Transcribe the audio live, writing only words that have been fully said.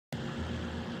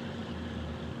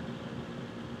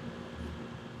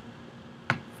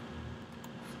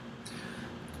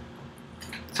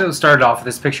So it started off with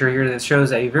this picture here that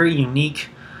shows a very unique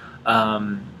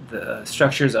the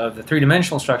structures of the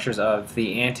three-dimensional structures of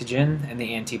the antigen and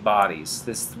the antibodies.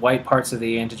 This white parts of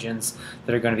the antigens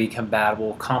that are going to be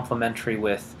compatible, complementary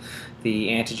with the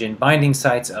antigen binding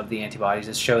sites of the antibodies.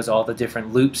 This shows all the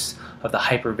different loops of the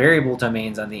hypervariable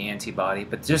domains on the antibody,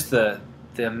 but just the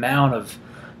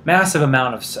massive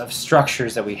amount of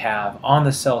structures that we have on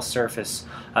the cell surface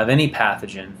of any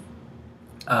pathogen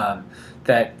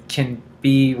that can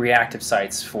be reactive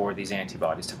sites for these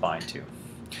antibodies to bind to.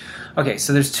 Okay,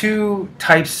 so there's two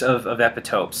types of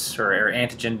epitopes or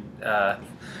antigen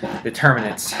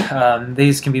determinants.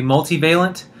 These can be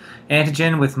multivalent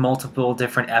antigen with multiple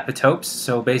different epitopes.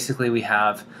 So basically we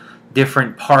have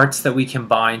different parts that we can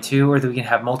bind to, or that we can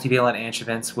have multivalent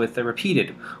antigens with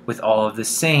repeated with all of the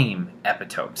same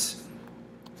epitopes.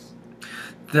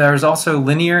 There's also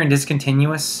linear and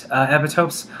discontinuous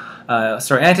epitopes.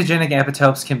 So antigenic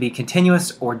epitopes can be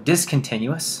continuous or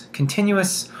discontinuous.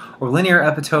 Continuous or linear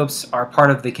epitopes are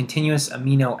part of the continuous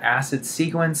amino acid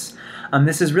sequence.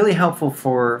 This is really helpful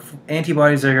for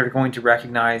antibodies that are going to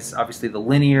recognize, obviously, the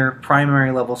linear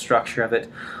primary level structure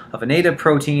of a native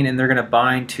protein, and they're going to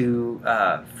bind to,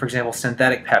 for example,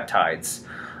 synthetic peptides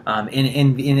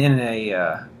in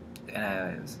a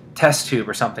test tube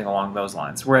or something along those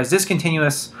lines. Whereas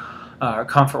discontinuous or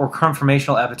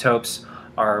conformational epitopes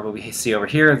are what we see over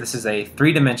here. This is a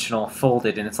three-dimensional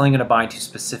folded, and it's only going to bind to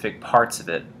specific parts of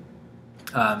it.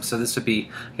 So this would be,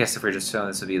 I guess if we're just showing,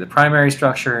 this would be the primary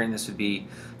structure, and this would be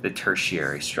the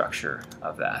tertiary structure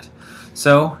of that.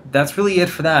 So that's really it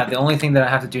for that. The only thing that I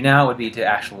have to do now would be to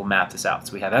actually map this out.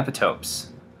 So we have epitopes,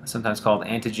 sometimes called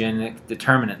antigenic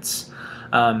determinants.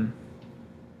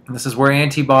 This is where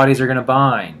antibodies are going to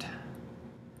bind.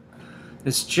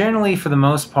 It's generally, for the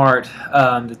most part,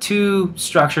 the two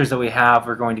structures that we have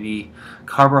are going to be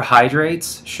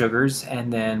carbohydrates, sugars,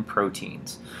 and then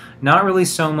proteins. Not really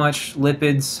so much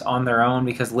lipids on their own,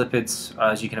 because lipids,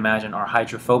 as you can imagine, are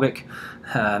hydrophobic.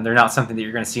 They're not something that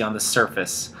you're going to see on the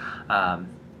surface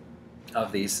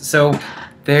of these. So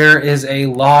there is a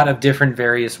lot of different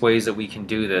various ways that we can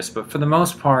do this, but for the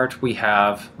most part we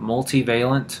have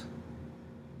multivalent,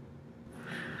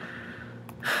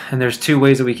 and there's two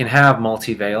ways that we can have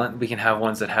multivalent. We can have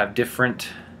ones that have different,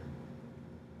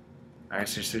 I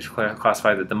just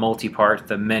classify that the multi part,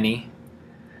 the many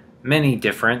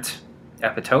different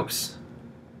epitopes,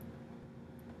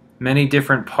 many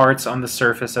different parts on the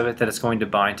surface of it that it's going to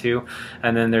bind to,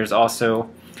 and then there's also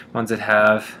ones that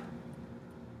have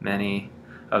many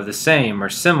of the same or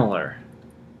similar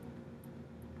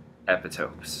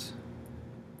epitopes.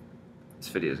 This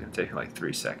video is going to take like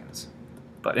 3 seconds.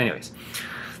 But anyways,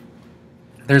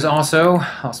 there's also,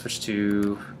 I'll switch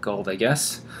to gold, I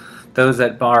guess, those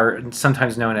that are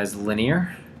sometimes known as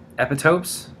linear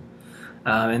epitopes.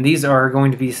 And these are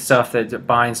going to be stuff that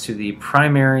binds to the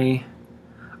primary,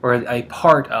 or a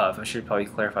part of, I should probably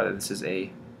clarify that this is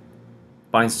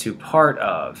binds to part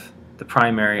of the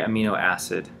primary amino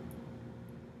acid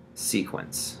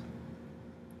sequence.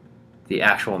 The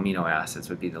actual amino acids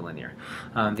would be the linear.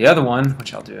 The other one,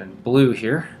 which I'll do in blue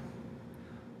here,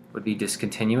 would be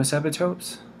discontinuous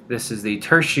epitopes. This is the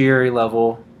tertiary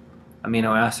level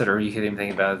amino acid, or you could even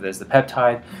think about it as the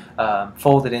peptide,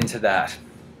 folded into that.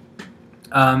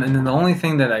 And then the only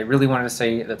thing that I really wanted to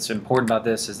say that's important about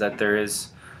this is that there is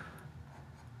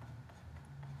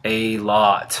a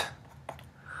lot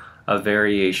of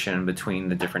variation between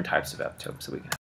the different types of epitopes that we can have.